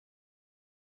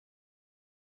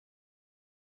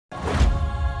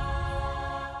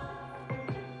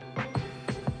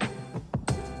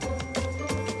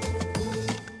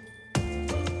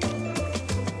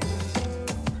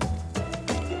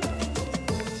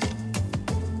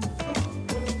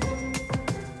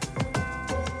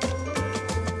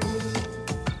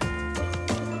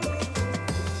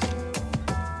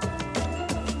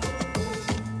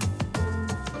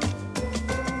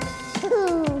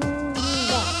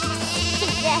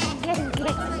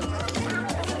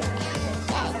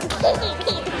Hello,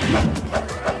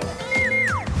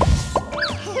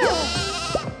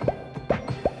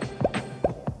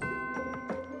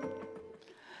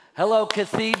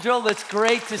 Cathedral. It's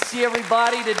great to see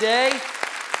everybody today.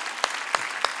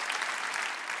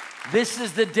 This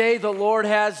is the day the Lord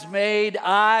has made.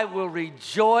 I will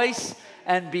rejoice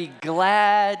and be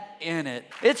glad in it.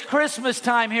 It's Christmas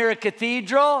time here at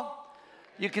Cathedral.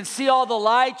 You can see all the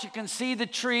lights, you can see the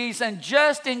trees, and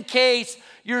just in case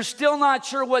you're still not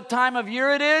sure what time of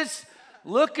year it is,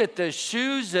 look at the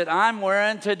shoes that I'm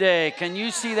wearing today. Can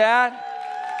you see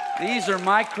that? These are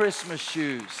my Christmas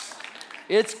shoes.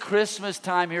 It's Christmas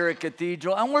time here at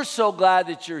Cathedral, and we're so glad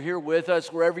that you're here with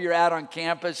us, wherever you're at on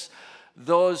campus,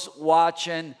 those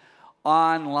watching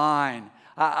online.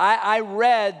 I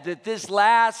read that this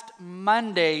last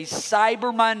Monday,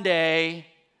 Cyber Monday,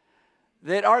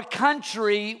 that our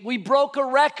country, we broke a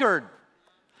record,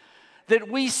 that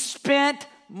we spent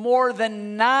more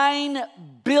than $9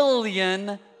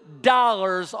 billion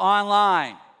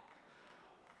online.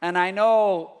 And I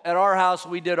know at our house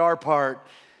we did our part.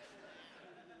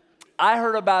 I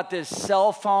heard about this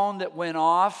cell phone that went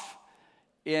off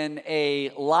in a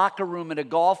locker room at a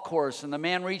golf course, and the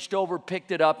man reached over,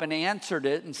 picked it up, and answered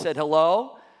it and said,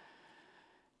 "Hello?"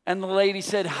 And the lady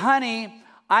said, "Honey,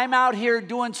 I'm out here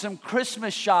doing some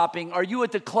Christmas shopping. Are you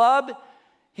at the club?"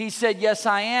 He said, "Yes,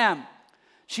 I am."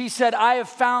 She said, "I have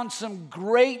found some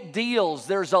great deals.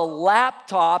 There's a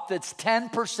laptop that's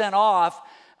 10% off,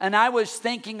 and I was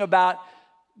thinking about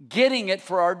getting it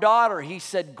for our daughter." He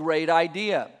said, "Great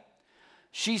idea."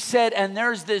 She said, "And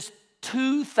there's this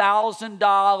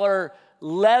 $2,000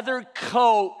 leather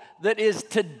coat that is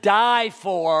to die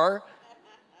for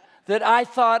that I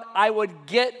thought I would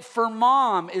get for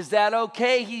Mom. Is that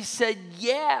okay?" He said,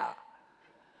 "Yeah."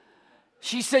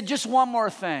 She said, "Just one more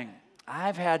thing.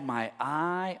 I've had my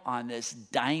eye on this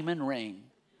diamond ring,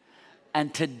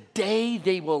 and today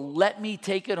they will let me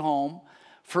take it home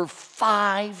for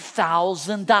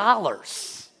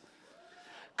 $5,000.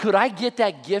 Could I get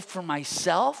that gift for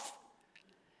myself?"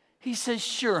 He says,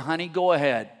 "Sure, honey, go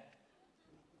ahead."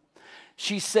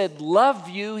 She said, "Love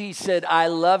you." He said, "I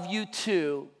love you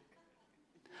too."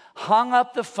 Hung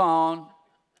up the phone,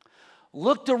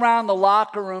 looked around the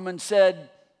locker room and said,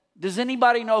 "Does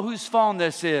anybody know whose phone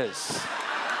this is?"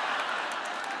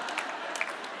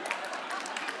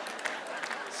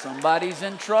 Somebody's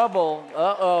in trouble.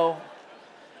 Uh-oh.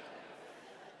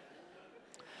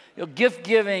 You know, gift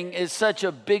giving is such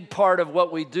a big part of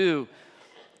what we do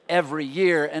every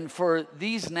year. And for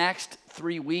these next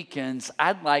 3 weekends,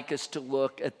 I'd like us to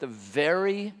look at the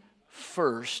very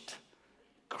first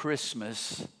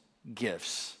Christmas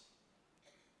gifts.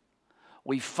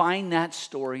 We find that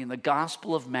story in the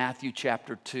Gospel of Matthew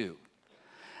chapter 2.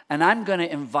 And I'm going to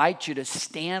invite you to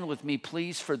stand with me,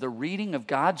 please, for the reading of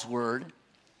God's Word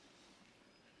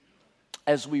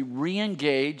as we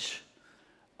re-engage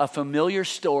a familiar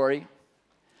story,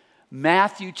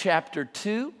 Matthew chapter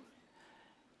 2.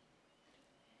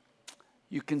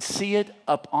 You can see it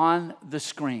up on the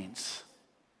screens.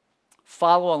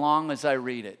 Follow along as I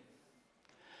read it.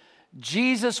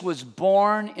 Jesus was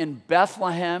born in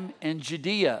Bethlehem in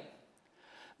Judea.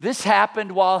 This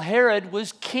happened while Herod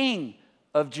was king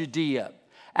of Judea.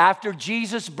 After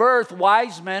Jesus' birth,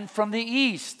 wise men from the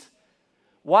east.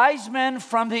 The wise men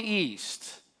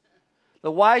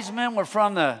were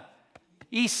from the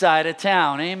east side of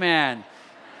town, amen.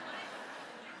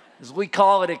 As we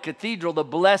call it at Cathedral, the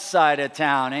blessed side of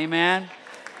town, amen.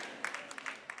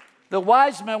 The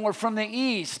wise men were from the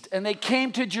east, and they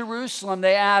came to Jerusalem.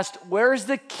 They asked, "Where's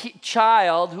the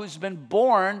child who's been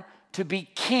born to be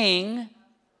king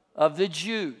of the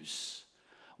Jews?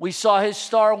 We saw his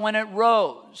star when it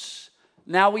rose.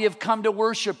 Now we have come to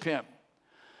worship him."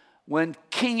 When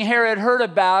King Herod heard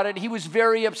about it, he was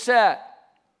very upset.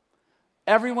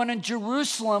 Everyone in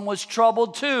Jerusalem was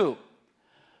troubled too,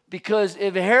 because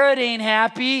if Herod ain't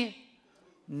happy,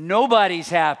 nobody's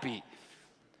happy.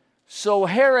 So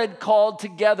Herod called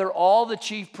together all the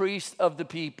chief priests of the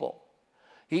people.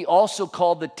 He also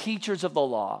called the teachers of the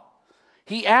law.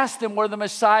 He asked them where the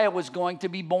Messiah was going to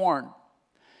be born.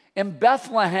 "In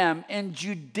Bethlehem, in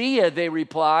Judea," they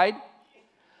replied.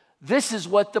 "This is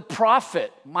what the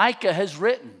prophet Micah has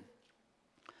written.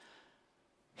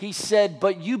 He said,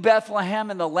 'But you, Bethlehem,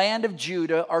 in the land of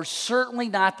Judah, are certainly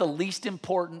not the least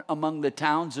important among the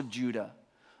towns of Judah.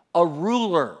 A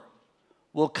ruler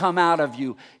will come out of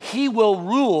you. He will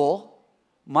rule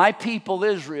my people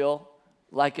Israel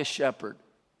like a shepherd.'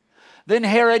 Then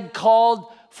Herod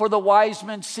called for the wise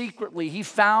men secretly. He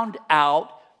found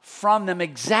out from them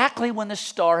exactly when the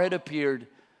star had appeared.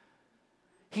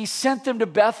 He sent them to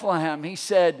Bethlehem. He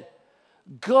said,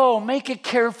 Go, make a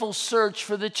careful search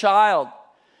for the child.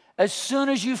 As soon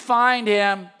as you find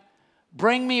him,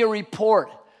 bring me a report.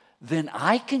 Then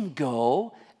I can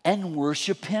go and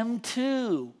worship him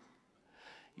too.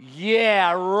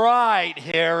 Yeah, right,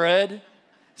 Herod.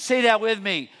 Say that with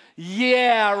me.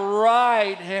 Yeah,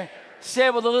 right. Say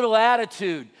it with a little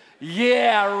attitude.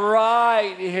 Yeah,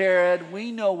 right, Herod.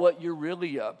 We know what you're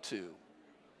really up to.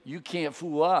 You can't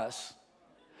fool us.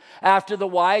 After the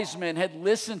wise men had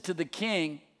listened to the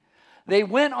king, they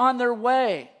went on their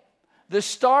way. The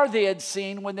star they had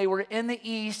seen when they were in the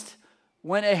east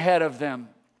went ahead of them.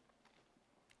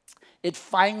 It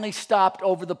finally stopped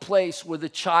over the place where the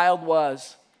child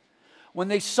was. When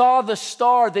they saw the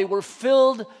star, they were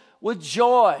filled with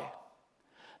joy.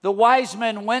 The wise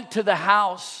men went to the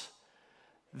house.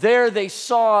 There they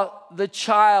saw the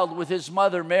child with his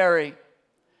mother Mary.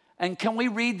 And can we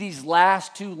read these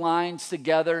last two lines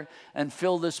together and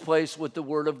fill this place with the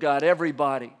word of God?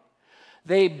 Everybody.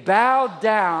 They bowed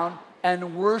down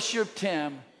and worshiped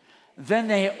him. Then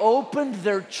they opened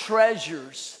their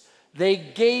treasures. They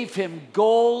gave him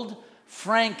gold,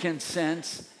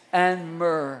 frankincense, and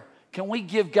myrrh. Can we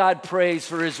give God praise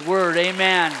for his word?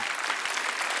 Amen.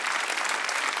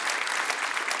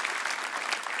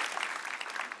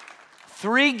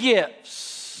 Three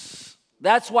gifts.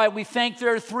 That's why we think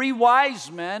there are three wise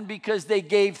men, because they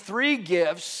gave three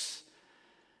gifts.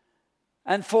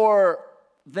 And for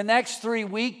the next 3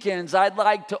 weekends, I'd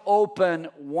like to open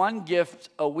one gift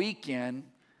a weekend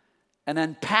and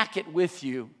unpack it with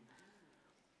you.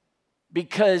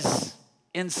 Because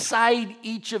inside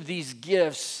each of these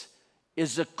gifts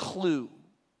is a clue,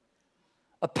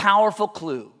 a powerful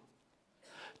clue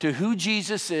to who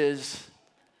Jesus is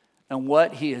and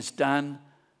what he has done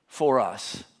for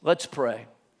us. Let's pray.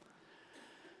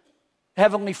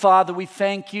 Heavenly Father, we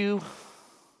thank you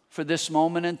for this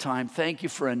moment in time. Thank you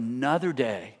for another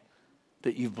day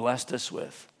that you've blessed us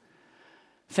with.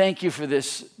 Thank you for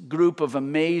this group of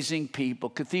amazing people,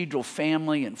 Cathedral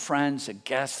family and friends and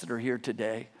guests that are here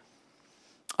today.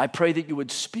 I pray that you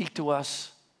would speak to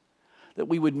us, that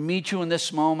we would meet you in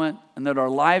this moment, and that our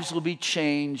lives will be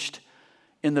changed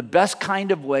in the best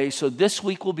kind of way. So this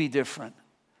week will be different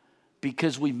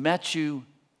because we met you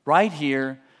right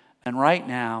here and right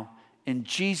now. In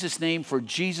Jesus' name, for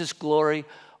Jesus' glory.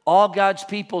 All God's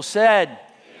people said, amen.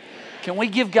 Can we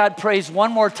give God praise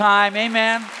one more time?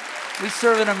 Amen. We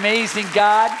serve an amazing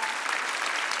God.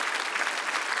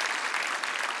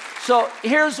 So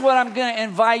here's what I'm going to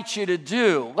invite you to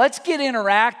do. Let's get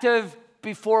interactive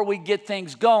before we get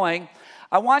things going.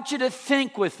 I want you to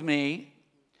think with me.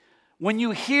 When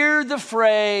you hear the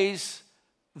phrase,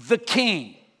 the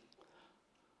king,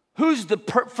 who's the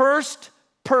first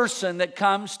person that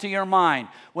comes to your mind?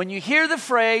 When you hear the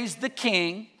phrase, the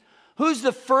king, who's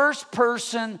the first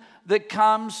person that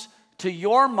comes to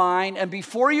your mind? And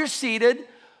before you're seated,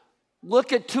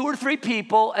 look at 2 or 3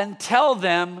 people and tell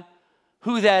them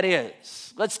who that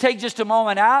is. Let's take just a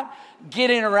moment out, get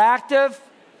interactive.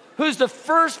 Who's the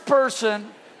first person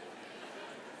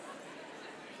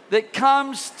that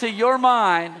comes to your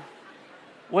mind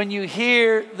when you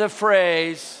hear the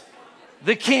phrase,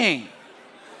 the king?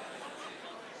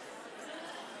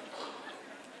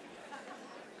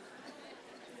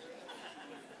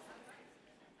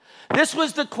 This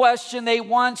was the question they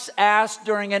once asked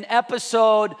during an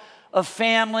episode of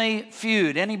Family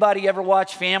Feud. Anybody ever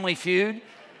watch Family Feud?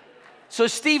 So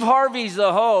Steve Harvey's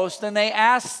the host, and they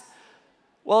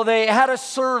had a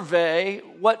survey,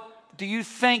 what do you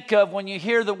think of when you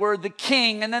hear the word the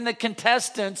king? And then the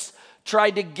contestants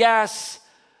tried to guess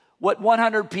what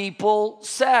 100 people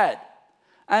said.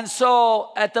 And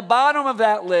so at the bottom of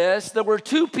that list, there were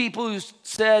 2 people who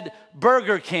said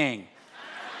Burger King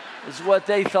is what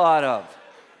they thought of.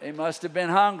 They must have been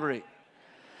hungry.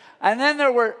 And then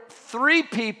there were 3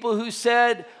 people who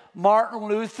said Martin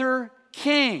Luther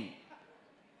King,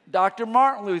 Dr.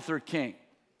 Martin Luther King.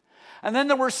 And then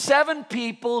there were 7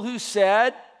 people who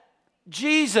said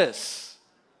Jesus,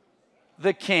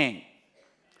 the king.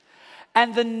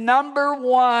 And the number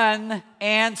one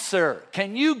answer,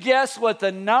 can you guess what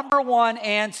the number one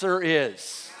answer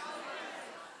is?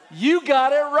 You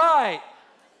got it right.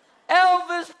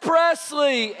 Elvis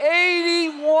Presley.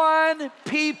 81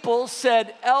 people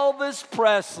said Elvis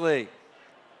Presley.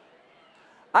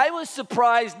 I was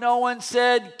surprised no one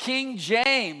said King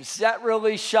James. That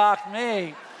really shocked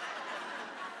me.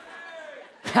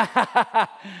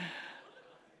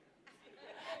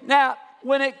 Now,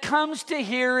 when it comes to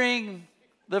hearing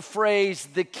the phrase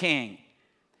the king,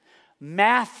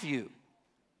 Matthew,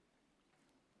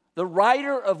 the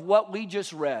writer of what we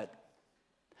just read,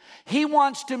 he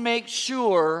wants to make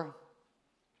sure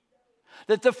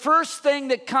that the first thing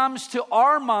that comes to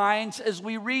our minds as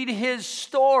we read his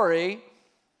story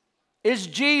is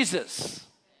Jesus.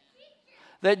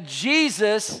 That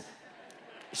Jesus,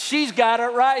 she's got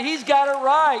it right, he's got it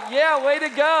right. Yeah, way to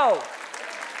go.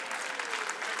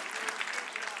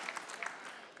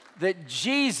 That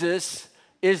Jesus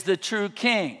is the true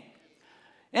king.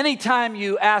 Anytime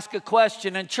you ask a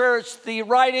question in church, the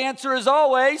right answer is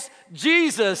always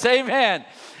Jesus. Amen.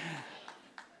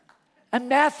 And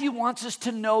Matthew wants us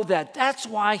to know that. That's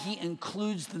why he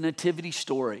includes the nativity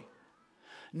story.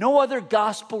 No other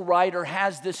gospel writer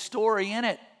has this story in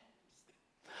it.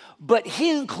 But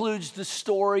he includes the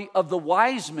story of the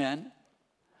wise men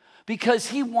because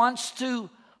he wants to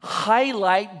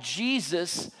highlight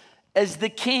Jesus as the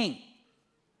king.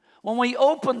 When we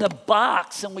open the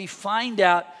box and we find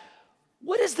out,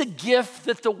 what is the gift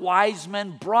that the wise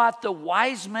men brought? The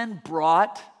wise men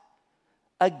brought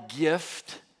a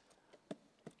gift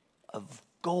of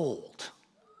gold.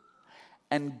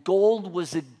 And gold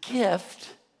was a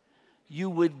gift you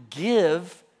would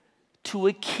give to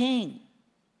a king.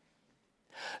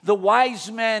 The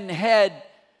wise men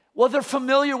they're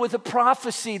familiar with a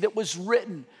prophecy that was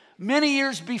written many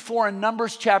years before in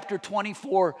Numbers chapter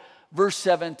 24, verse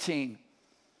 17.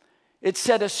 It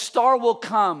said, a star will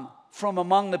come from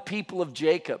among the people of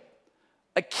Jacob.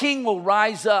 A king will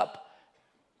rise up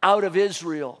out of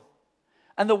Israel.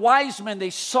 And the wise men, they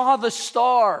saw the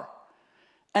star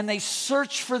and they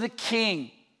searched for the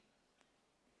king.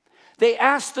 They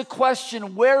asked the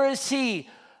question, where is he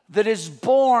that is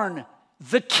born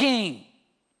the king?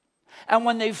 And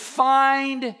when they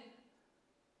find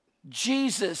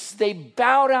Jesus, they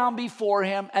bow down before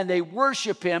him and they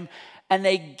worship him and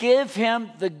they give him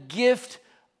the gift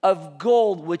of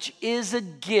gold, which is a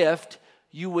gift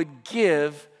you would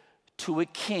give to a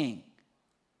king.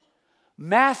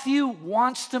 Matthew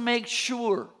wants to make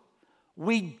sure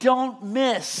we don't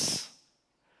miss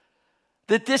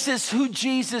that this is who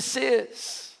Jesus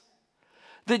is.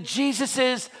 That Jesus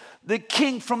is the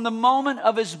king from the moment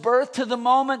of his birth to the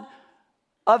moment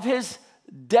of his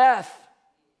death.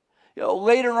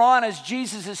 Later on, as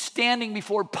Jesus is standing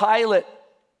before Pilate,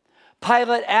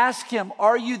 Pilate asked him,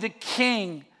 are you the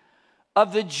king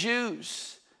of the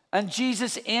Jews? And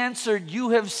Jesus answered,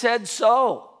 you have said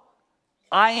so.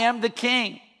 I am the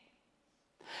king.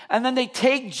 And then they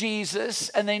take Jesus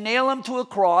and they nail him to a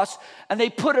cross and they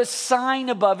put a sign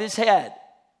above his head.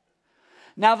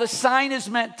 Now the sign is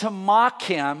meant to mock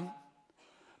him,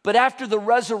 but after the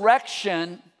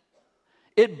resurrection,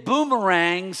 it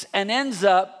boomerangs and ends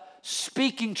up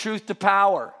speaking truth to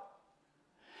power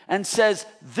and says,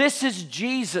 this is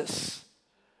Jesus,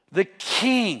 the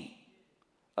King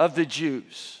of the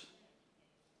Jews.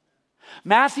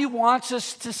 Matthew wants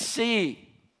us to see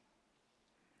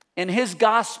in his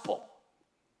gospel,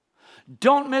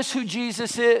 don't miss who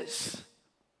Jesus is.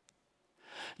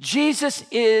 Jesus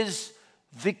is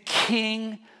the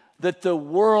King that the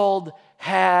world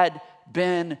had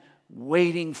been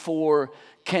waiting for.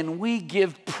 Can we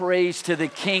give praise to the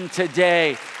King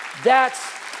today? That's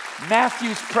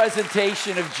Matthew's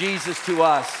presentation of Jesus to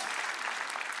us.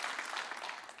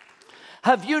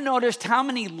 Have you noticed how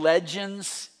many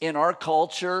legends in our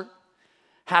culture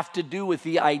have to do with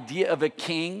the idea of a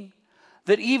king?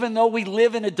 That even though we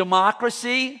live in a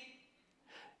democracy,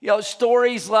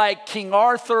 stories like King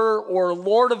Arthur or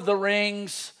Lord of the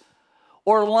Rings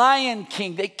or Lion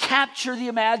King, they capture the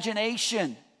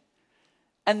imagination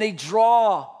and they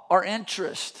draw our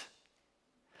interest.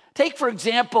 Take, for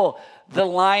example, The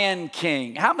Lion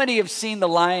King. How many have seen The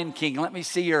Lion King? Let me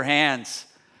see your hands.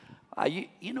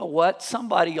 You know what?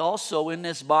 Somebody also in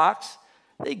this box,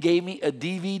 they gave me a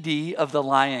DVD of The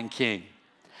Lion King.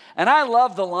 And I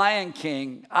love The Lion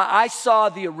King. I saw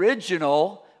the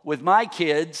original with my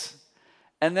kids,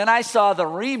 and then I saw the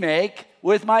remake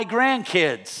with my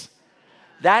grandkids.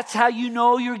 That's how you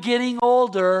know you're getting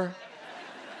older.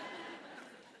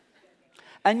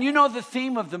 And you know the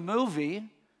theme of the movie,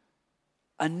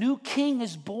 a new king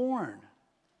is born.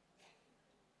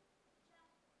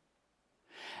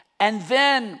 And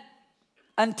then,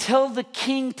 until the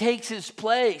king takes his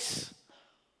place,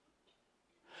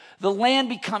 the land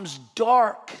becomes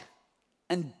dark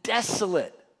and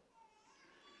desolate.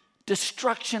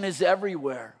 Destruction is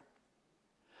everywhere.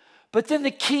 But then the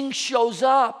king shows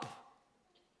up.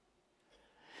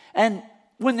 And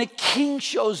when the king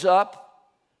shows up,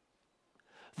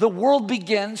 the world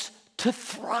begins to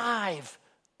thrive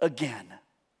again.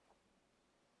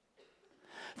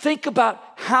 Think about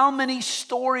how many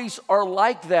stories are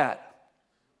like that,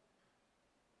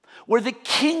 where the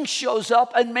king shows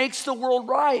up and makes the world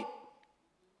right.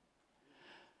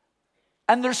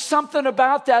 And there's something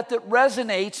about that that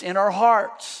resonates in our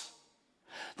hearts.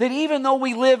 That even though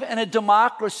we live in a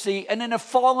democracy and in a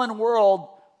fallen world,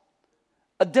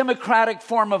 a democratic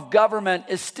form of government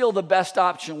is still the best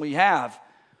option we have.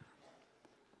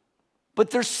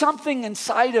 But there's something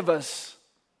inside of us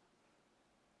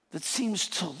that seems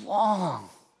to long.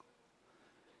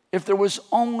 If there was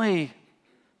only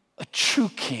a true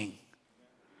king,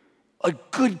 a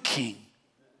good king,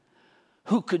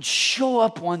 who could show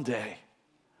up one day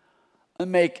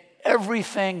and make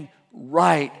everything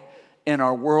right in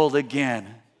our world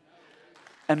again.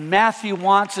 And Matthew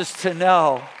wants us to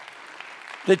know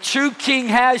the true king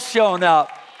has shown up,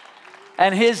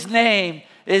 and his name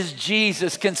is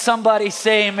Jesus. Can somebody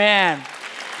say amen?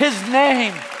 His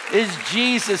name is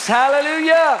Jesus.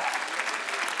 Hallelujah.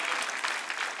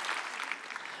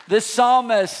 The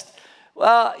psalmist,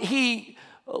 he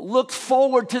looked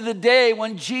forward to the day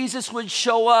when Jesus would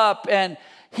show up, and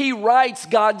he writes,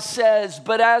 God says,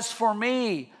 "But as for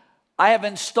me, I have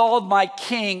installed my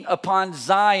king upon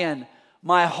Zion,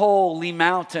 my holy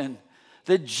mountain."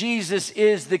 That Jesus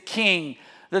is the king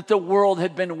that the world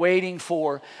had been waiting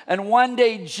for. And one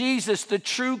day Jesus, the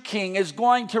true king, is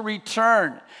going to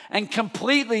return and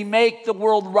completely make the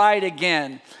world right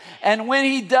again. And when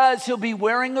he does, he'll be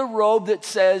wearing a robe that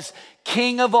says,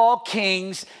 King of all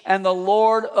kings and the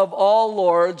Lord of all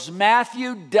lords.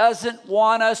 Matthew doesn't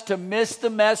want us to miss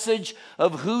the message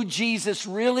of who Jesus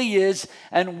really is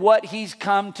and what he's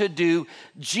come to do.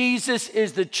 Jesus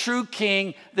is the true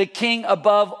king, the king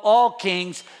above all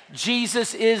kings.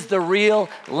 Jesus is the real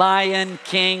Lion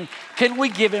King. Can we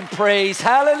give him praise?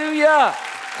 Hallelujah!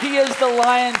 He is the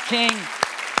Lion King,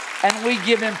 and we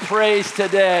give him praise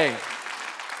today.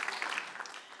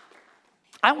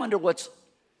 I wonder what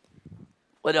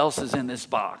else is in this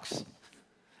box.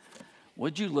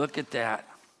 Would you look at that?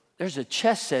 There's a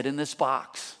chess set in this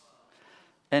box.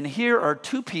 And here are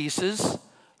two pieces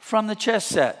from the chess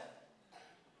set.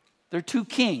 They're two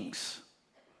kings.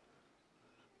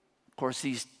 Of course,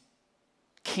 these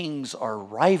kings are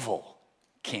rival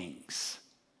kings.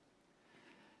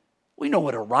 We know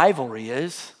what a rivalry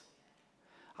is.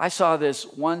 I saw this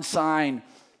one sign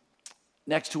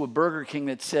next to a Burger King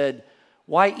that said,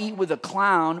 "Why eat with a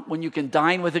clown when you can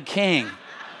dine with a king?"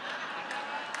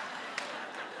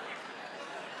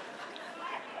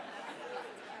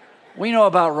 We know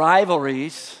about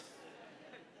rivalries.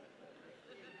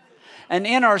 And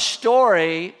in our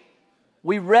story,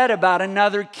 we read about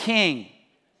another king,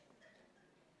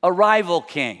 a rival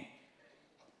king.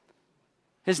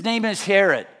 His name is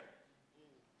Herod.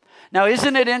 Now,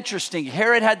 isn't it interesting?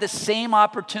 Herod had the same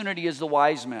opportunity as the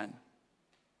wise men.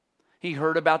 He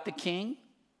heard about the king.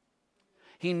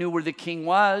 He knew where the king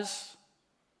was.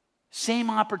 Same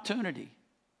opportunity.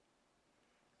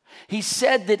 He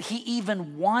said that he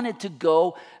even wanted to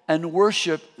go and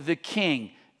worship the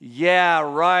king. Yeah,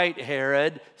 right,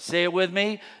 Herod. Say it with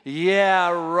me.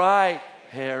 Yeah, right,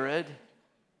 Herod.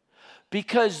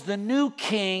 Because the new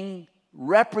king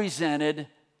represented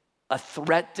a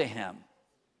threat to him.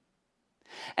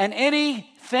 And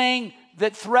anything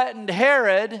that threatened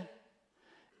Herod,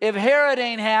 if Herod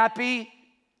ain't happy,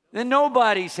 then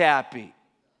nobody's happy.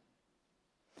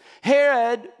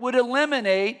 Herod would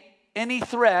eliminate any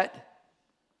threat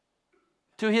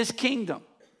to his kingdom.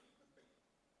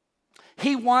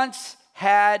 He once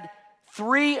had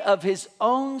 3 of his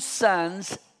own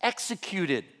sons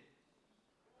executed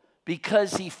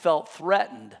because he felt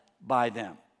threatened by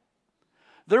them.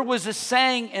 There was a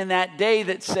saying in that day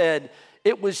that said,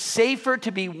 it was safer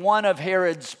to be one of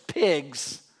Herod's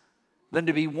pigs than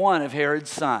to be one of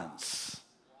Herod's sons.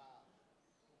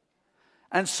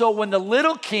 And so when the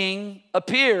little king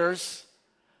appears,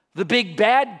 the big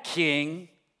bad king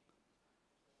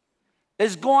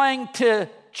is going to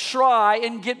try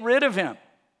and get rid of him.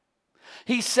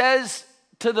 He says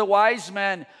to the wise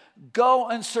men, "Go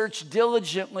and search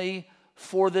diligently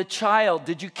for the child."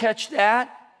 Did you catch that?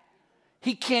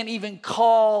 He can't even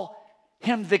call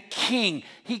him the king.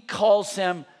 He calls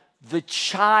him the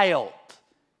child.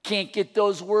 Can't get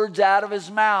those words out of his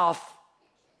mouth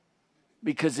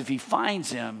because if he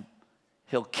finds him,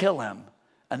 he'll kill him.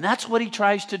 And that's what he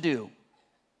tries to do.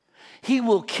 He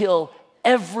will kill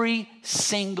every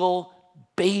single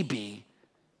baby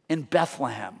in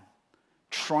Bethlehem,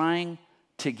 trying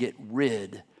to get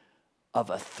rid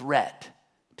of a threat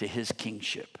to his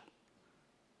kingship.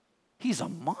 He's a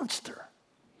monster.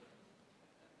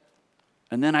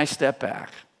 And then I step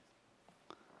back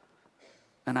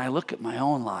and I look at my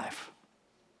own life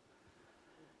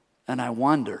and I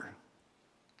wonder,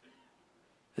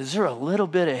 is there a little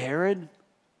bit of Herod?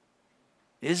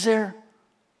 Is there?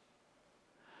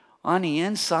 On the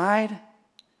inside,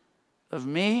 of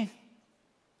me?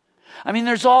 I mean,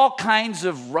 there's all kinds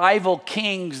of rival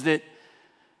kings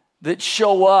that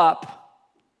show up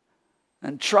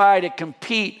and try to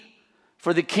compete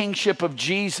for the kingship of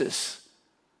Jesus.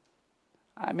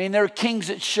 I mean, there are kings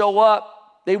that show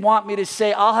up, they want me to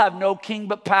say, I'll have no king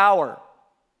but power,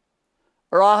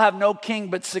 or I'll have no king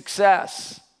but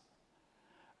success,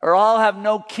 or I'll have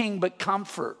no king but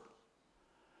comfort,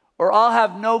 or I'll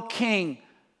have no king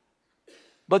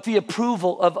but the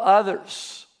approval of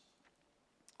others.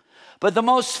 But the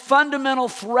most fundamental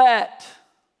threat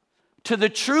to the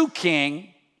true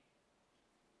king,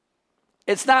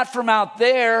 it's not from out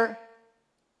there,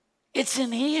 it's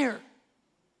in here.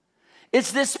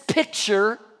 It's this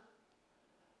picture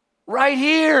right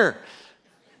here.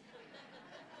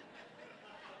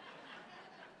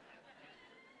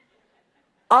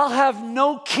 I'll have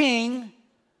no king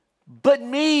but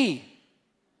me.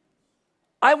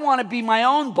 I want to be my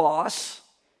own boss.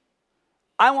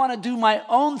 I want to do my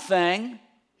own thing.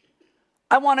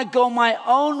 I want to go my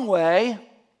own way.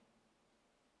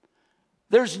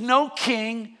 There's no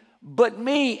king but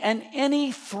me. And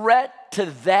any threat to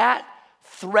that,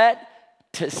 threat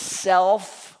to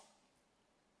self,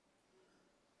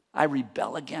 I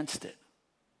rebel against it.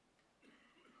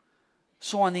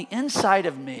 So on the inside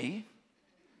of me,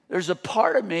 there's a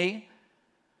part of me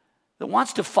that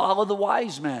wants to follow the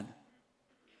wise men,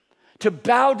 to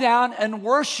bow down and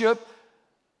worship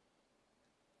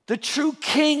the true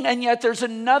king. And yet there's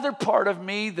another part of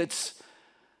me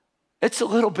it's a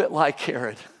little bit like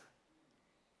Herod.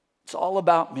 It's all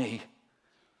about me.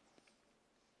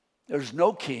 There's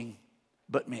no king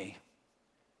but me.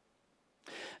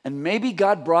 And maybe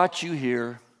God brought you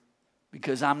here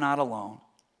because I'm not alone.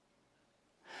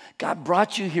 God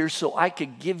brought you here so I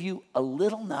could give you a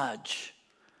little nudge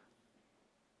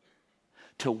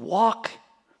to walk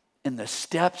in the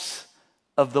steps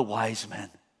of the wise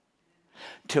men,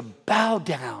 to bow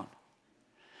down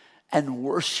and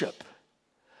worship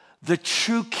the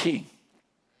true king,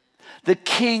 the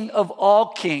king of all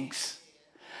kings,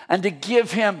 and to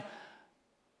give him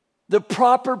the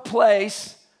proper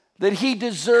place that he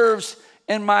deserves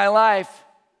in my life.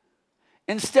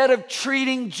 Instead of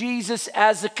treating Jesus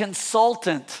as a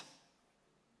consultant,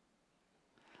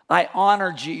 I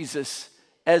honor Jesus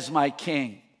as my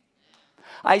king.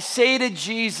 I say to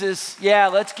Jesus, yeah,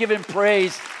 let's give him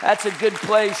praise. That's a good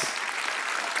place.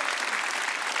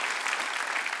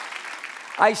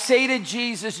 I say to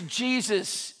Jesus,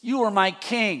 Jesus, you are my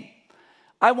king.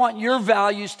 I want your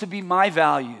values to be my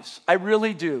values. I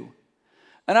really do.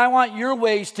 And I want your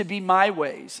ways to be my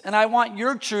ways. And I want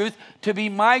your truth to be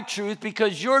my truth,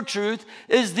 because your truth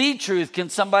is the truth. Can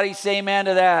somebody say amen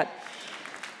to that?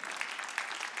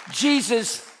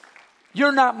 Jesus,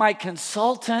 you're not my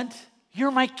consultant.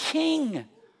 You're my king.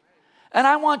 And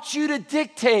I want you to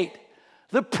dictate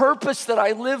the purpose that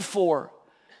I live for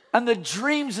and the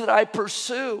dreams that I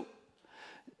pursue.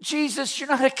 Jesus, you're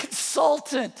not a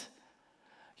consultant.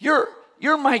 You're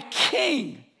my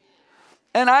king.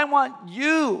 And I want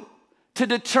you to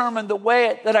determine the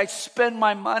way that I spend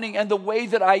my money and the way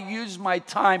that I use my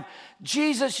time.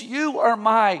 Jesus, you are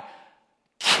my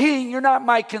king. You're not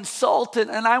my consultant.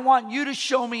 And I want you to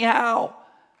show me how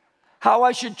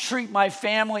I should treat my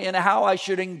family and how I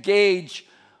should engage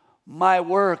my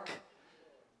work.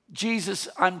 Jesus,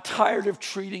 I'm tired of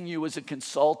treating you as a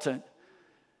consultant.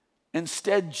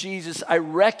 Instead, Jesus, I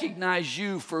recognize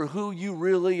you for who you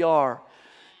really are.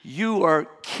 You are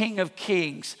King of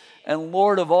Kings and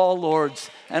Lord of all lords,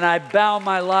 and I bow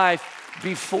my life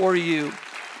before you.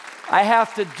 I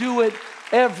have to do it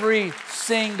every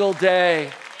single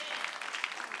day.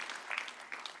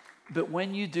 But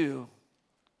when you do,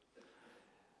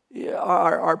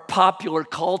 our popular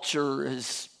culture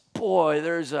is, boy,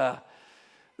 there's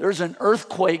an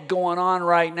earthquake going on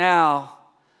right now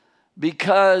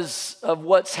because of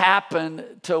what's happened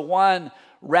to one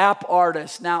rap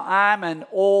artist. Now, I'm an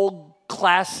old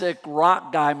classic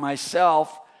rock guy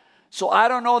myself, so I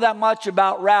don't know that much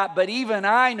about rap, but even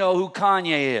I know who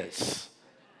Kanye is.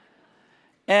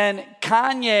 And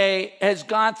Kanye has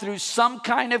gone through some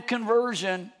kind of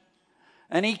conversion,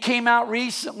 and he came out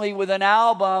recently with an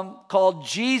album called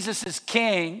Jesus is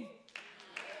King.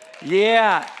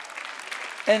 Yeah.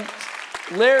 And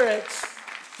lyrics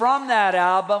from that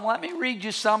album, let me read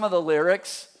you some of the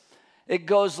lyrics. It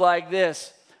goes like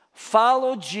this: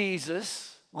 follow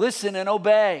Jesus, listen and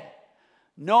obey.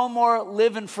 No more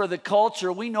living for the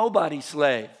culture, we nobody's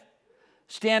slave.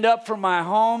 Stand up for my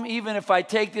home, even if I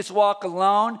take this walk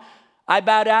alone. I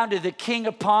bow down to the King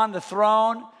upon the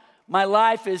throne. My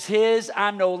life is his,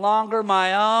 I'm no longer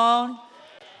my own.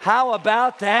 How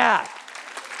about that?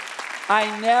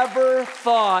 I never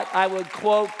thought I would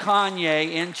quote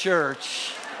Kanye in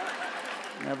church.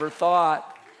 Never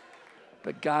thought.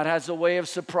 But God has a way of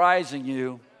surprising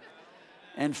you.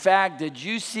 In fact, did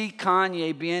you see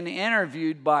Kanye being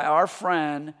interviewed by our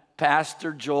friend,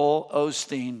 Pastor Joel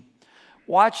Osteen?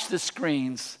 Watch the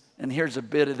screens, and here's a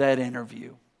bit of that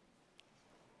interview.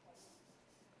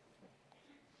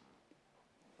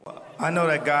 I know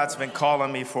that God's been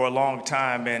calling me for a long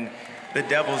time, and the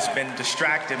devil's been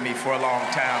distracting me for a long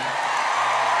time.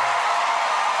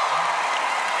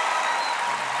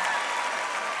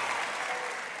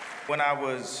 When I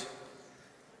was,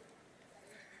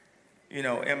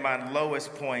 in my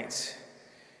lowest points,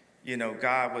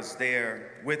 God was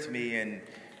there with me and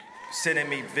sending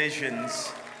me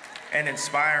visions and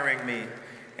inspiring me.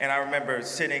 And I remember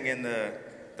sitting in the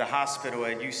hospital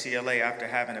at UCLA after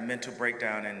having a mental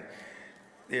breakdown, and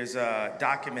there's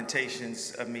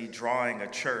documentations of me drawing a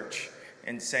church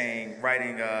and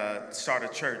start a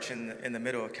church in the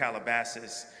middle of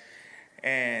Calabasas.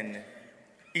 And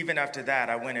even after that,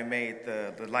 I went and made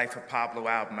the Life of Pablo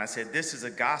album. I said, this is a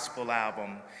gospel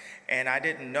album. And I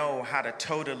didn't know how to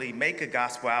totally make a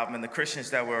gospel album. And the Christians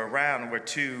that were around were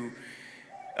too,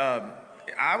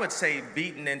 I would say,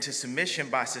 beaten into submission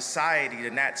by society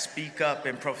to not speak up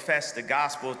and profess the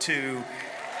gospel to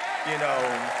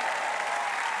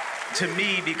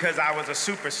me, because I was a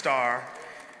superstar.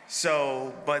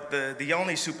 So, but the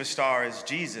only superstar is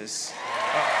Jesus.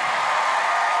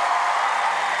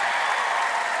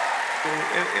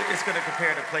 It's going to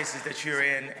compare to places that you're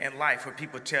in life where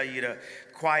people tell you to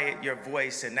quiet your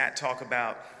voice and not talk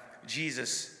about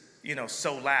Jesus,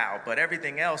 so loud, but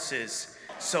everything else is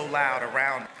so loud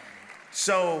around.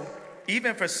 So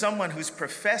even for someone who's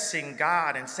professing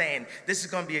God and saying, this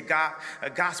is going to be a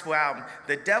gospel album,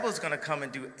 the devil's going to come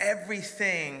and do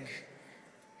everything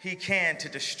he can to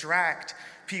distract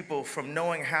people from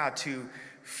knowing how to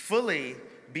fully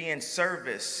be in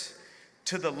service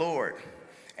to the Lord.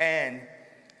 And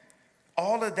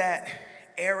all of that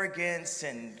arrogance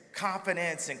and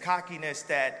confidence and cockiness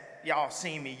that y'all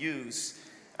seen me use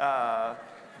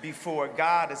before,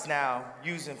 God is now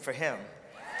using for him.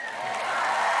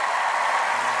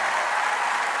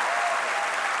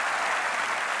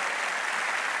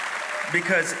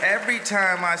 Because every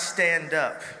time I stand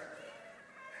up,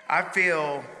 I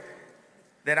feel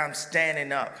that I'm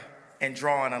standing up and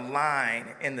drawing a line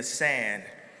in the sand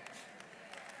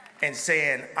and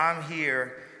saying, I'm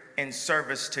here in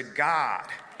service to God,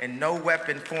 and no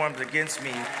weapon formed against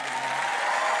me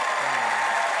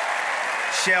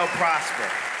shall prosper.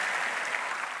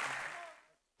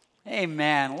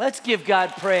 Amen. Let's give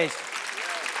God praise.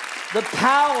 The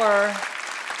power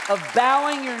of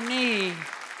bowing your knee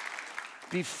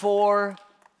before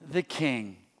the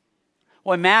King.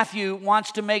 Well, Matthew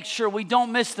wants to make sure we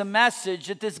don't miss the message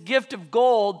that this gift of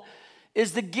gold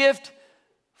is the gift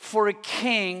for a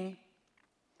king.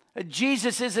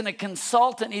 Jesus isn't a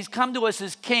consultant. He's come to us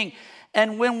as king.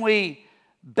 And when we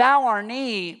bow our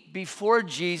knee before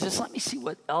Jesus, let me see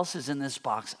what else is in this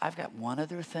box. I've got one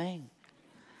other thing.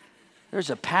 There's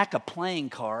a pack of playing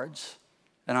cards.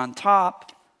 And on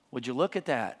top, would you look at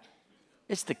that?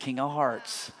 It's the King of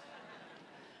Hearts.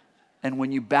 And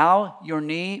when you bow your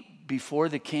knee before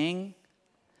the King,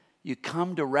 you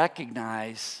come to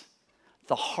recognize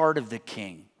the heart of the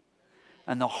King.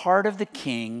 And the heart of the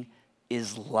King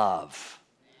is love.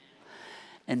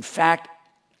 In fact,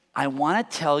 I want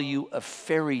to tell you a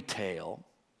fairy tale,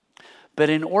 but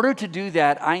in order to do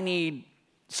that, I need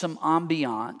some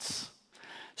ambiance.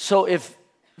 So if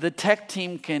the tech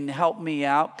team can help me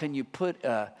out, can you put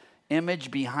an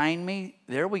image behind me?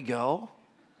 There we go.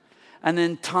 And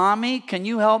then Tommy, can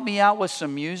you help me out with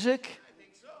some music? I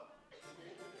think so.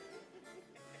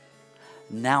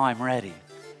 Now I'm ready.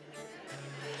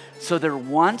 So there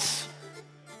once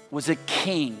was a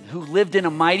king who lived in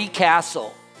a mighty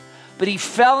castle, but he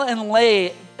fell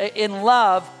in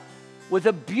love with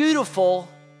a beautiful,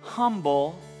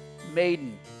 humble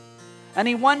maiden. And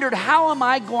he wondered, how am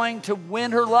I going to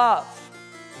win her love?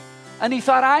 And he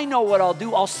thought, I know what I'll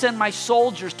do. I'll send my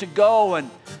soldiers to go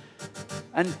and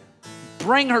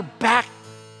bring her back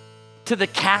to the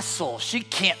castle. She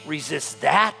can't resist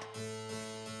that.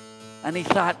 And he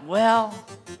thought, well,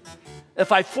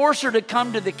 if I force her to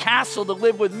come to the castle to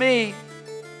live with me,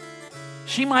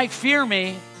 she might fear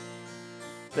me,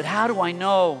 but how do I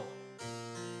know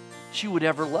she would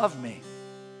ever love me?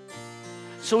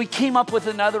 So he came up with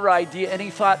another idea, and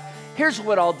he thought, here's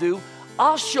what I'll do.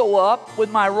 I'll show up with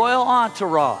my royal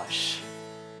entourage.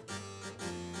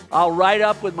 I'll ride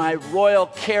up with my royal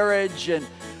carriage and,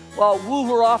 well, woo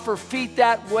her off her feet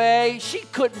that way. She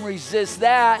couldn't resist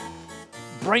that.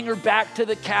 bring her back to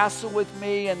the castle with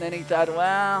me. And then he thought,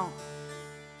 well,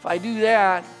 if I do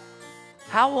that,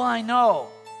 how will I know?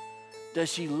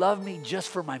 Does she love me just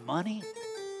for my money?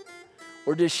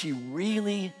 Or does she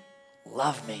really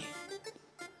love me?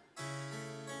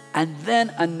 And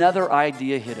then another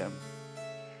idea hit him.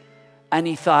 And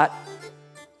he thought,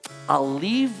 I'll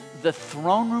leave the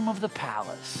throne room of the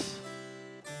palace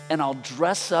and I'll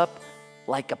dress up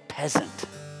like a peasant.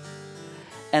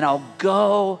 And I'll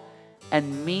go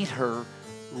and meet her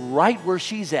right where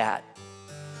she's at.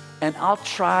 And I'll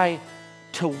try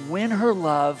to win her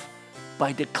love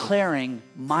by declaring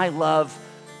my love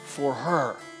for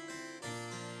her.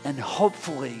 And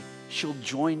hopefully she'll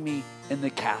join me in the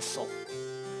castle.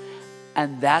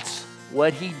 And that's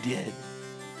what he did.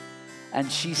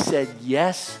 And she said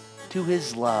yes to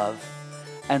his love.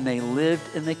 And they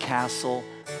lived in the castle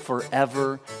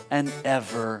forever and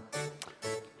ever.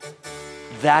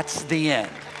 That's the end.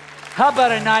 How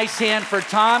about a nice hand for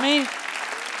Tommy?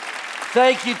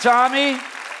 Thank you, Tommy.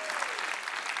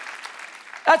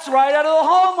 That's right out of the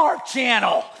Hallmark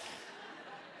Channel.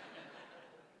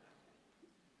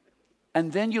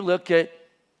 And then you look at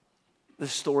the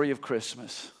story of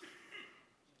Christmas.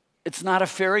 It's not a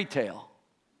fairy tale.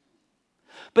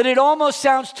 But it almost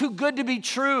sounds too good to be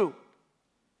true.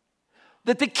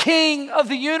 That the King of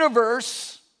the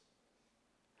universe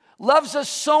loves us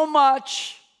so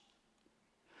much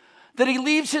that he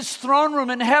leaves his throne room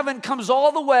in heaven, comes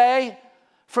all the way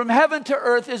from heaven to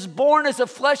earth, is born as a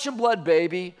flesh and blood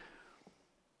baby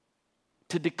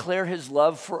to declare his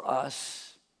love for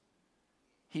us.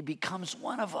 He becomes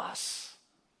one of us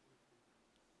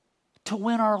to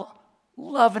win our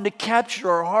love and to capture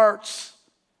our hearts.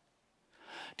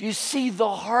 Do you see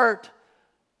the heart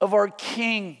of our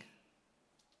King?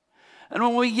 And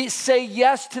when we say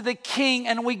yes to the King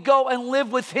and we go and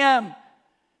live with him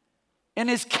in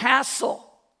his castle,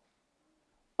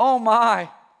 oh my,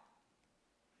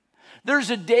 there's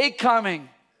a day coming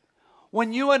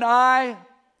when you and I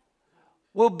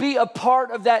will be a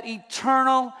part of that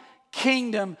eternal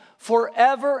kingdom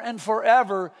forever and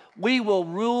forever. We will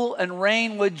rule and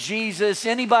reign with Jesus.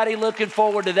 Anybody looking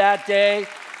forward to that day?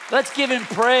 Let's give him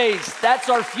praise. That's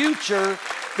our future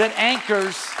that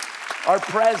anchors our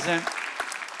present.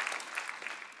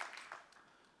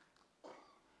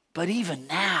 But even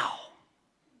now,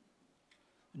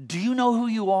 do you know who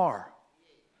you are?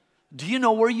 Do you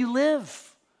know where you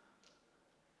live?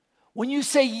 When you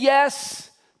say yes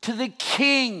to the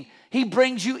King, he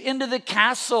brings you into the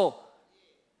castle.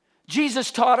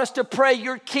 Jesus taught us to pray,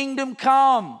 your kingdom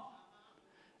come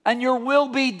and your will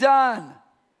be done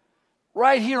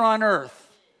right here on earth,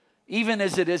 even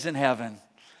as it is in heaven.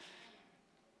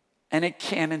 And it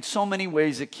can, in so many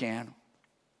ways it can.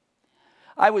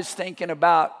 I was thinking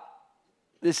about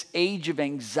this age of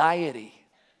anxiety.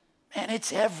 Man,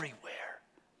 it's everywhere.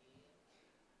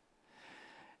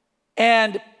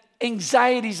 And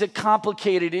anxiety is a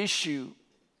complicated issue.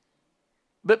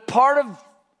 But part of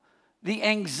the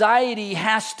anxiety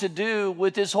has to do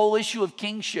with this whole issue of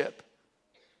kingship.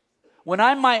 When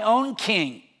I'm my own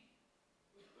king,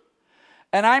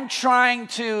 and I'm trying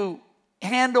to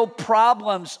handle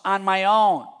problems on my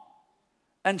own,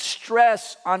 and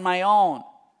stress on my own,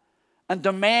 and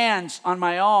demands on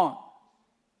my own.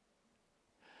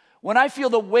 When I feel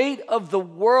the weight of the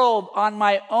world on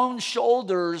my own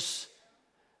shoulders,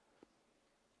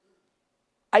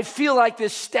 I feel like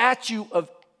this statue of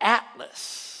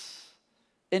Atlas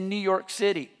in New York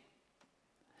City.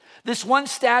 This one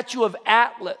statue of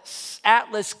Atlas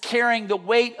carrying the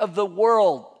weight of the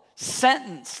world,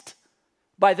 sentenced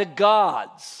by the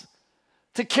gods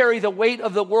to carry the weight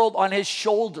of the world on his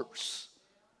shoulders.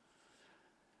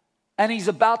 And he's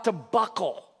about to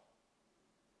buckle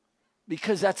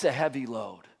because that's a heavy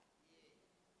load.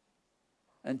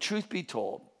 And truth be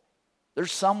told,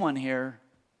 there's someone here,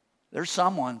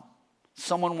 someone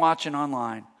watching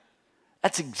online.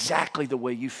 That's exactly the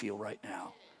way you feel right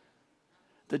now.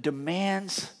 The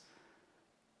demands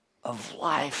of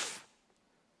life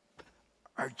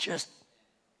are just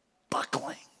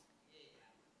buckling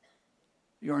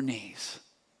your knees.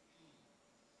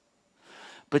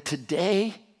 But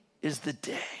today is the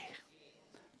day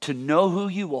to know who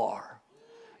you are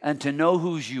and to know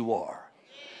whose you are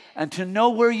and to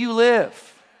know where you live.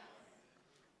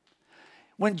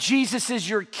 When Jesus is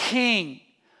your king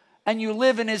and you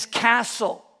live in his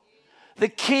castle, the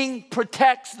king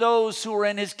protects those who are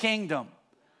in his kingdom.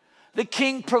 The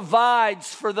king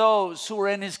provides for those who are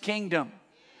in his kingdom.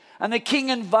 And the king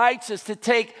invites us to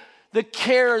take the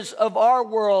cares of our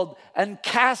world and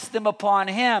cast them upon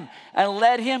him and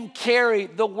let him carry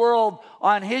the world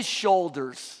on his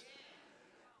shoulders.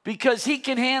 because he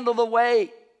can handle the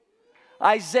weight.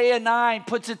 Isaiah 9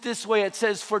 puts it this way. It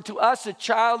says, for to us a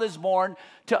child is born,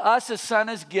 to us a son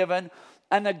is given,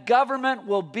 and the government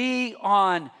will be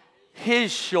on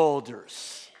his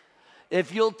shoulders.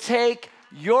 If you'll take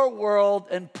your world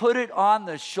and put it on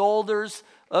the shoulders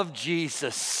of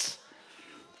Jesus.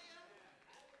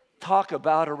 Talk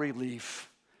about a relief.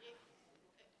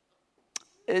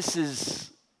 This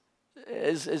is,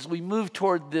 as we move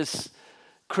toward this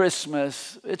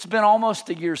Christmas, it's been almost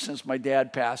a year since my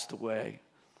dad passed away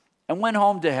and went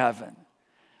home to heaven,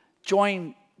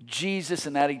 joined Jesus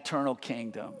in that eternal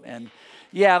kingdom. And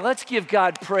yeah, let's give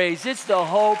God praise. It's the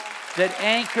hope that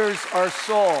anchors our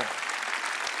soul.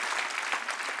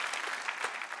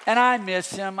 And I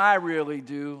miss him, I really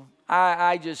do.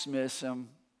 I just miss him.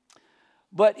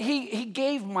 But he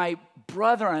gave my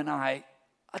brother and I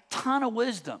a ton of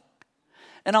wisdom.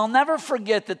 And I'll never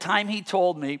forget the time he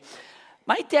told me,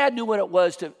 my dad knew what it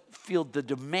was to feel the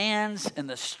demands and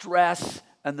the stress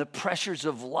and the pressures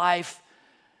of life.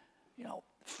 You know,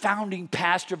 founding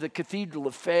pastor of the Cathedral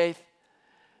of Faith,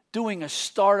 doing a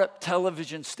startup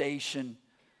television station.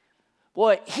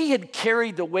 Boy, he had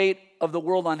carried the weight of the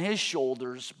world on his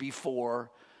shoulders before.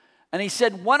 And he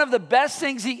said one of the best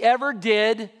things he ever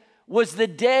did was the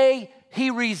day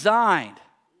he resigned.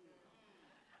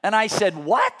 And I said,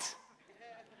 what?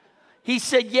 He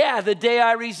said, yeah, the day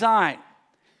I resigned.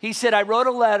 He said, I wrote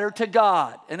a letter to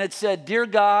God, and it said, Dear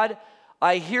God,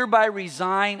 I hereby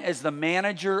resign as the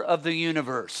manager of the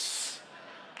universe.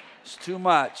 It's too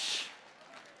much.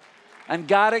 And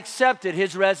God accepted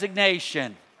his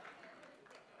resignation.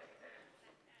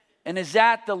 And is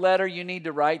that the letter you need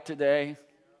to write today?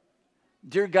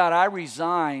 Dear God, I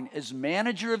resign as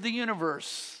manager of the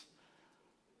universe.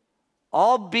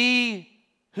 I'll be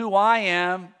who I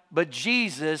am, but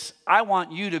Jesus, I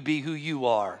want you to be who you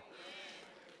are.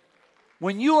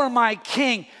 When you are my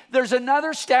king, there's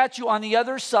another statue on the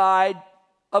other side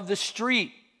of the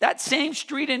street, that same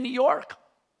street in New York.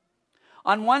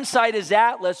 On one side is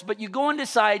Atlas, but you go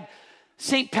inside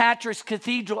St. Patrick's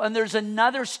Cathedral, and there's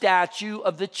another statue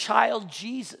of the child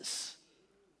Jesus.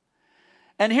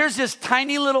 And here's this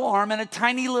tiny little arm and a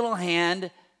tiny little hand,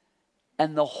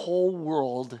 and the whole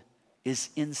world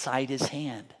is inside his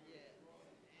hand.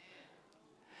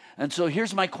 And so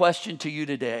here's my question to you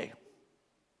today.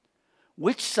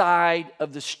 Which side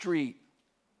of the street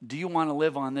do you want to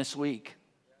live on this week?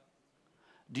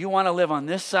 Do you want to live on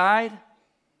this side,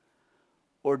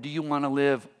 or do you want to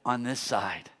live on this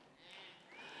side?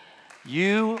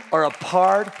 You are a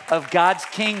part of God's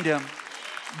kingdom.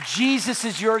 Jesus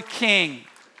is your king.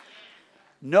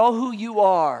 Know who you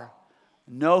are.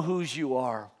 Know whose you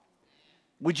are.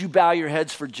 Would you bow your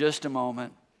heads for just a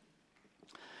moment?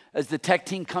 As the tech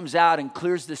team comes out and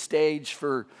clears the stage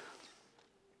for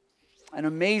an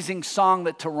amazing song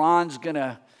that Tehran's going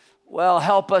to,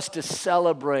 help us to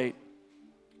celebrate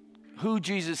who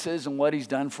Jesus is and what he's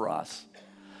done for us.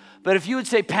 But if you would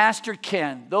say, Pastor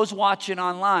Ken, those watching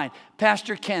online,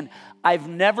 Pastor Ken, I've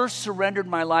never surrendered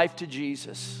my life to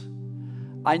Jesus.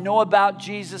 I know about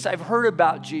Jesus. I've heard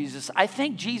about Jesus. I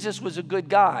think Jesus was a good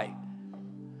guy.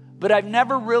 But I've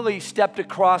never really stepped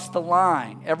across the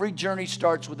line. Every journey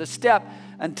starts with a step.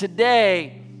 And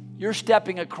today, you're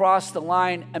stepping across the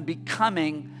line and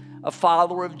becoming a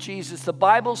follower of Jesus. The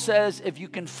Bible says if you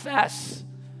confess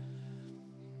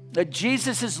that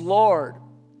Jesus is Lord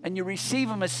and you receive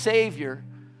him as Savior,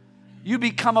 you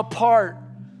become a part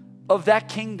of that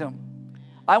kingdom.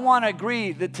 I want to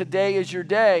agree that today is your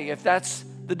day. If that's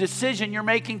the decision you're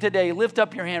making today, lift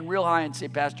up your hand real high and say,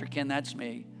 Pastor Ken, that's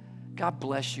me. God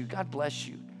bless you. God bless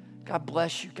you. God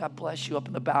bless you. God bless you up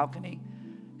in the balcony.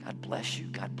 God bless you.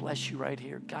 God bless you right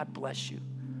here. God bless you.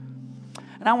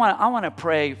 And I want to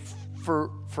pray for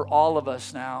all of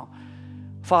us now.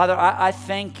 Father, I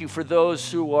thank you for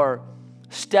those who are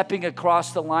stepping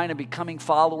across the line and becoming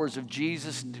followers of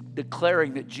Jesus and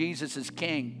declaring that Jesus is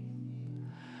King.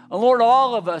 And Lord,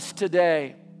 all of us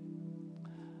today,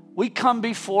 we come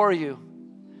before you.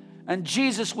 And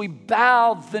Jesus, we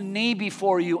bow the knee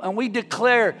before you and we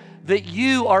declare that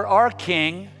you are our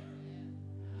King.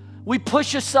 We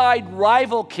push aside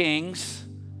rival kings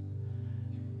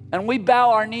and we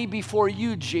bow our knee before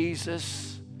you,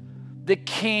 Jesus, the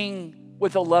King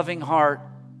with a loving heart.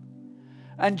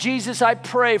 And Jesus, I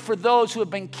pray for those who have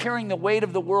been carrying the weight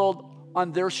of the world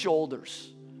on their shoulders,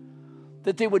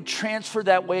 that they would transfer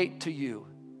that weight to you,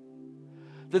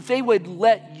 that they would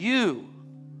let you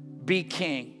be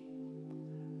King,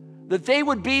 that they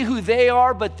would be who they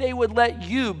are, but they would let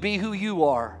you be who you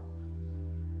are,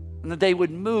 and that they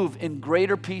would move in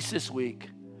greater peace this week.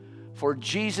 For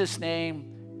Jesus'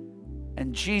 name,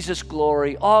 and Jesus'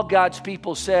 glory. All God's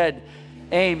people said,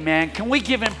 amen. Can we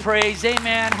give him praise?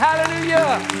 Amen.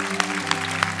 Hallelujah.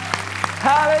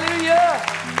 Hallelujah.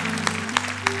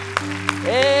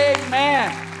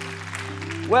 Amen.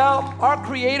 Well, our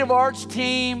creative arts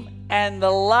team and the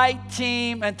light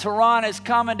team and Tehran is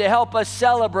coming to help us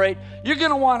celebrate. You're going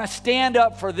to want to stand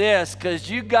up for this because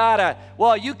you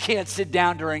can't sit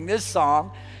down during this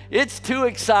song. It's too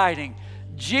exciting.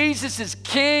 Jesus is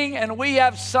King, and we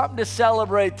have something to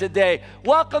celebrate today.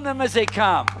 Welcome them as they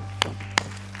come.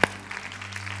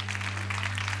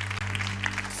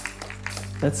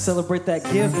 Let's celebrate that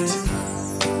gift.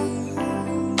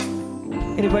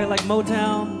 Anybody like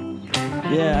Motown?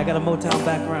 Yeah, I got a Motown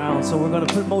background, so we're gonna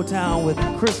put Motown with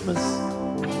Christmas.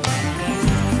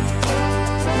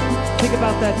 Think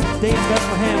about that day in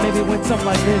Bethlehem, maybe it went something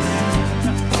like this.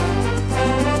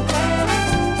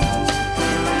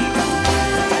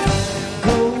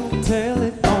 Go tell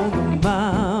it on the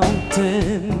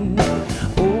mountain,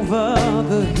 over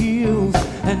the hills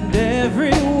and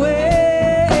everywhere.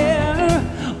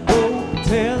 Go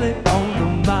tell it on the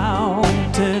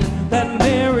mountain that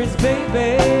Mary's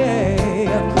baby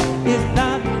is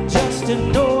not just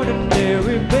an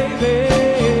ordinary baby.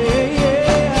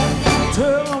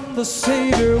 Tell them the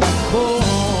Savior was born.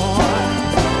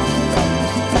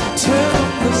 Tell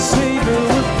them the Savior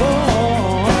was born.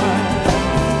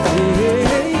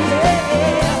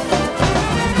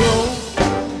 Go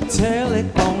tell it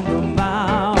on the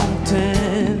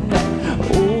mountain,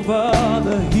 over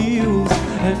the hills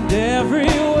and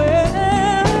everywhere.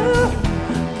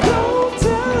 Go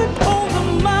tell it on the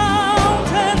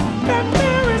mountain that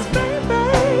Mary's baby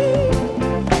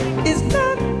is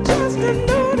not just an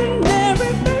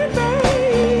ordinary baby.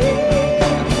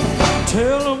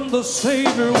 Tell them the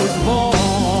Savior was born.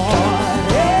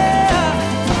 Yeah,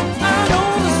 I know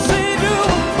the Savior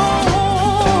was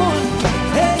born.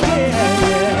 Yeah, yeah,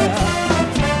 yeah.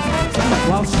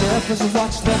 While shepherds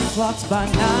watch their flocks by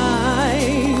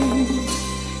night,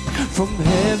 from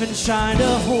heaven shined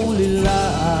a holy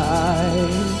light.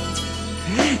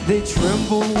 They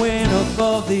trembled when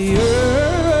above the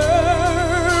earth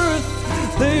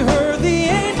they heard the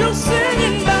angels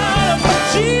singing loud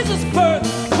about Jesus' birth.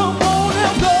 Come on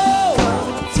and go,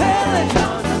 tell it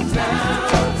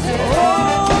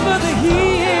over the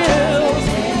hills,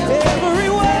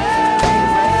 everywhere.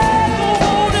 Come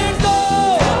on and go,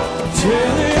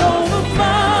 tell it on the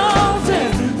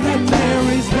mountain that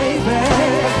Mary's baby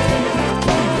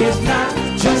is not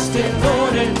just an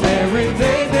ordinary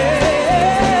baby.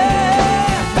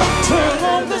 Tell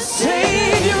them the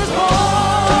Savior's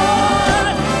born.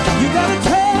 You gotta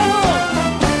tell them.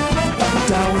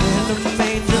 Down in the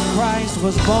manger Christ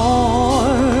was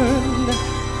born.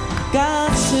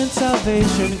 God sent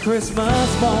salvation Christmas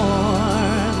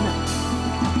morn.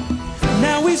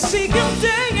 Now we seek him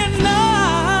day and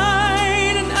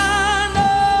night, and I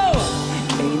know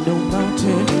ain't no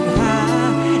mountain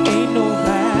high, ain't no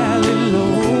valley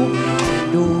low,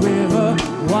 ain't no river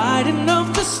wide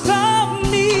enough to stop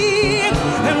me.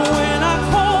 And when I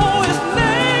call his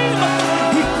name,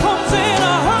 he comes in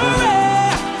a hurry,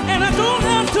 and I don't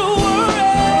have to worry.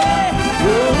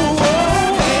 Oh,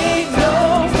 ain't no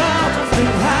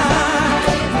mountain high,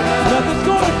 nothing's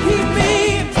gonna keep me.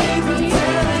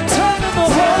 Turning the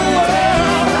whole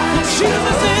world,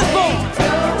 Jesus is born.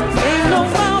 Ain't no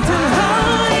mountain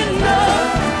high enough,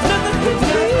 nothing can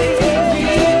keep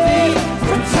me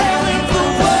from telling the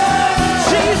world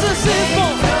Jesus is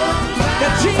born,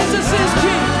 that Jesus is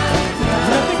King.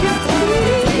 Nothing can keep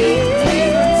me.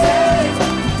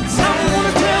 I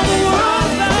wanna tell the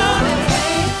world about it.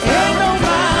 Ain't no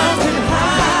mountain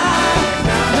high,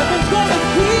 nothing's gonna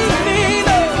keep me.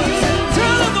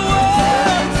 Telling the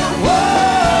world,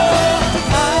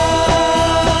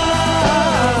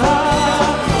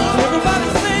 everybody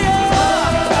say,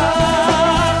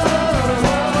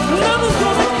 nothing's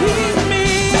gonna keep me.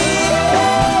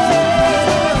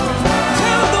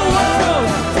 Tell the world,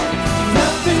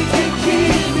 nothing can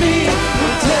keep me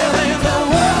from telling the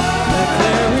world that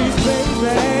Mary's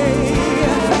baby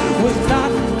was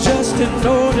not just an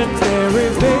ordinary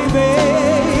baby.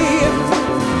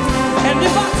 And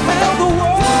if I tell the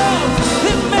world,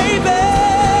 then maybe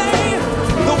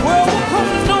the world will come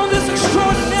to know this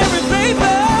extraordinary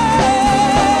baby.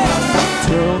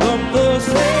 Tell them the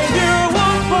Savior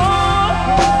was born.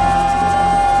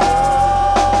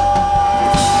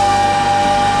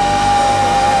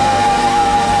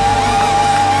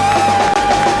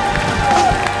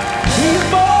 He's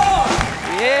born.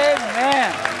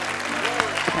 Amen.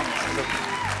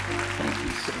 Thank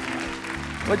you so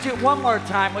much. Would you, one more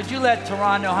time, would you let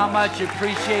Tehran know how much you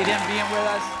appreciate him being with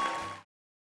us?